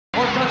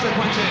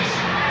consequences,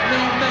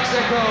 New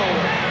Mexico,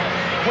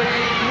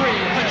 weighing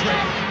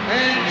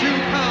 302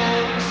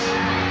 pounds,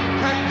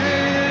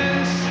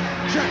 Cactus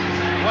Jack.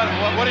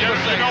 What do you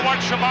say? You know what,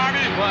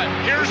 Shabani? What?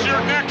 Here's your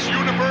next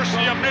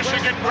University of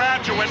Michigan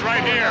graduate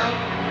right here.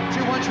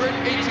 218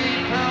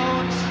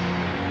 pounds,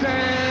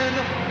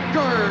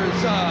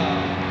 Garza.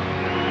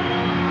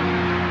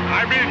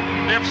 I mean,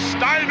 if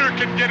Steiner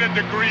can get a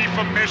degree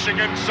from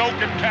Michigan, so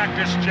can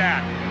Cactus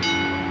Jack.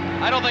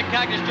 I don't think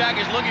Cactus Jack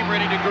is looking for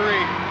any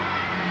degree.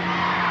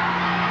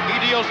 He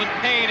deals in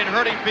pain and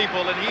hurting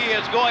people, and he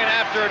is going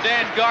after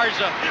Dan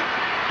Garza,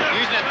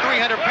 using that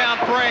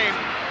 300-pound frame.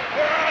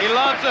 He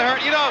loves to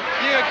hurt. You know,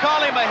 you can call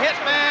him a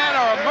hitman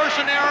or a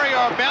mercenary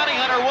or a bounty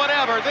hunter,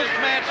 whatever. This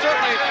man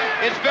certainly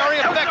is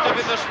very effective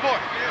in the sport.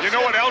 You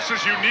know what else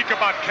is unique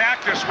about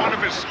Cactus? One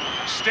of his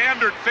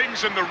standard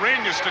things in the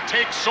ring is to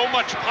take so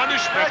much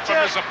punishment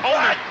from his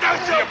opponent,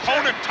 the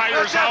opponent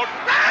tires out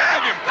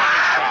giving him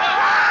punishment.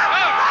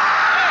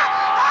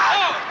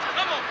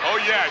 Oh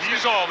yeah,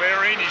 he's all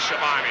there, ain't he,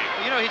 Shabani?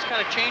 You know, he's kind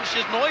of changed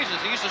his noises.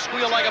 He used to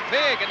squeal like a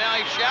pig, and now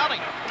he's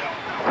shouting.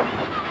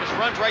 Just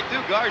runs right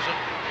through Garza.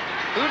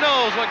 Who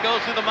knows what goes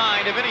through the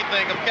mind, if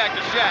anything, of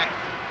Cactus Jack?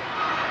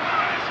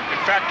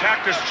 In fact,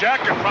 Cactus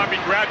Jack could probably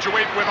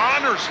graduate with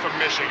honors from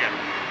Michigan.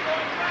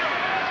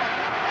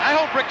 I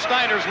hope Rick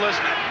Steiner's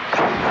listening.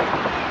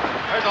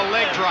 There's a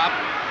leg drop,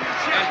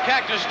 and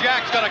Cactus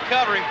Jack's got to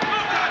cover him.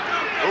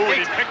 Ooh,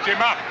 and he picked him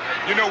up.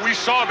 You know, we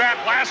saw that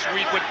last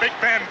week with Big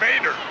Van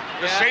Vader.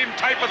 The same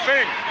type of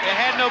thing. It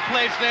had no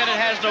place then, it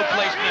has no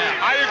place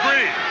now. I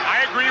agree.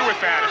 I agree with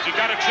that. If you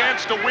got a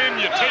chance to win,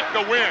 you take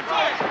the win.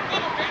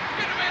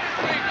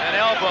 An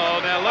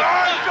elbow, now look.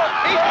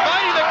 He's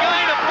biting the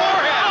guy in the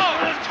forehead.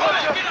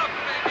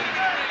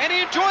 And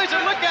he enjoys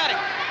it, look at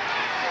him.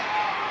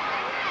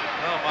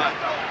 Oh my.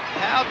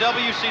 How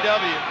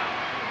WCW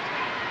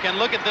can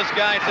look at this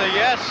guy and say,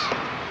 yes,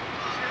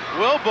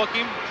 we'll book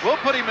him. We'll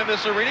put him in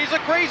this arena. He's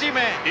a crazy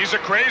man. He's a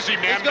crazy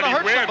man, but he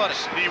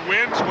wins. He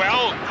wins.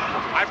 Well,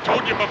 I've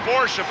told you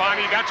before,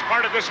 Shabani, that's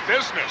part of this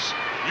business.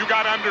 You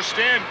got to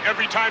understand,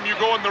 every time you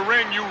go in the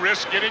ring, you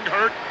risk getting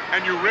hurt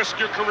and you risk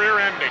your career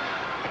ending.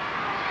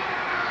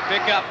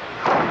 Pick up,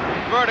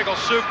 vertical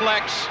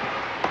suplex.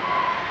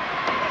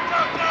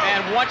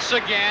 And once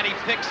again, he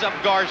picks up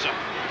Garza.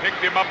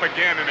 Picked him up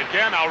again, and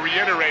again, I'll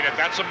reiterate it.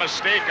 That's a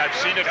mistake. I've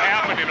seen it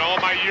happen in all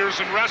my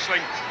years in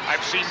wrestling.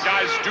 I've seen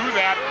guys do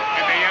that,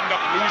 and they end up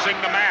losing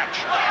the match.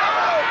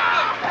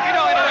 You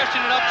know,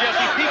 interesting enough,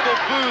 Jesse, people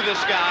boo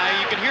this guy.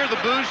 You can hear the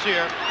boos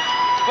here.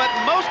 But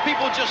most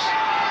people just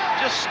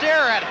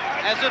stare at him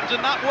as if to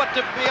not what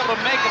to be able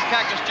to make of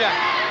Cactus Jack.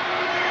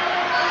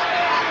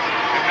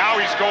 And now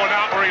he's going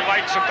out where he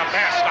likes it the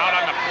best, out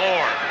on the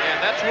floor. And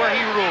that's where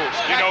he rules.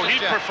 You know,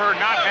 he'd prefer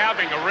not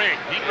having a ring.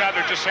 He'd rather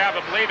just have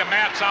him lay the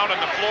mats out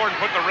on the floor and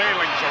put the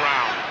railings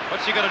around.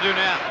 What's he going to do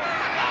now?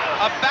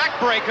 A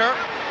backbreaker.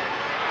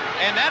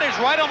 And that is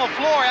right on the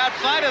floor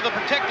outside of the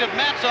protective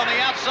mats on the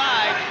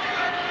outside.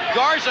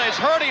 Garza is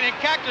hurting, and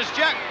Cactus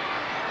Jack,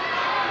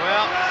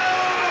 well,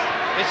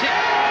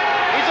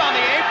 he's on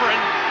the apron.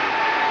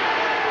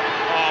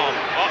 Oh,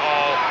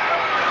 uh-oh.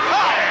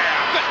 Oh,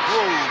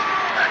 goodness.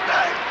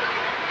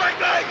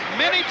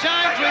 Many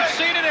times we've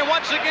seen it, and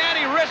once again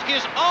he risked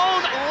his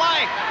own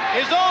life,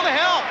 his own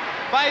health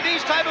by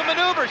these type of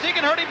maneuvers. He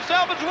can hurt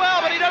himself as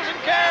well, but he doesn't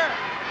care.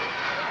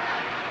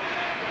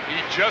 He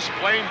just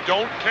plain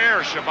don't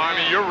care,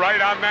 Shabani. You're right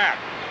on that.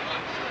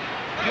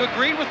 You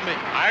agreed with me.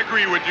 I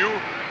agree with you.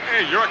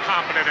 Hey, you're a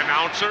competent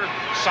announcer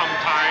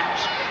sometimes.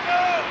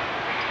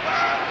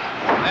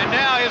 And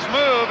now his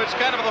move, it's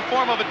kind of the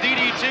form of a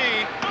DDT,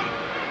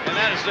 and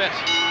that is this.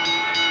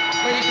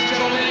 Ladies and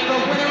gentlemen,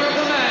 the winner of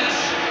the match,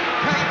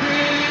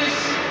 Cactus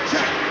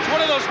Jack. It's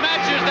one of those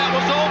matches that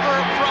was over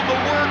from the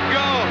word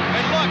go.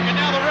 And look, and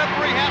now the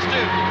referee has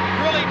to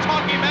really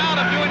talk him out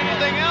of doing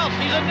anything else.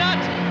 He's a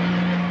nut.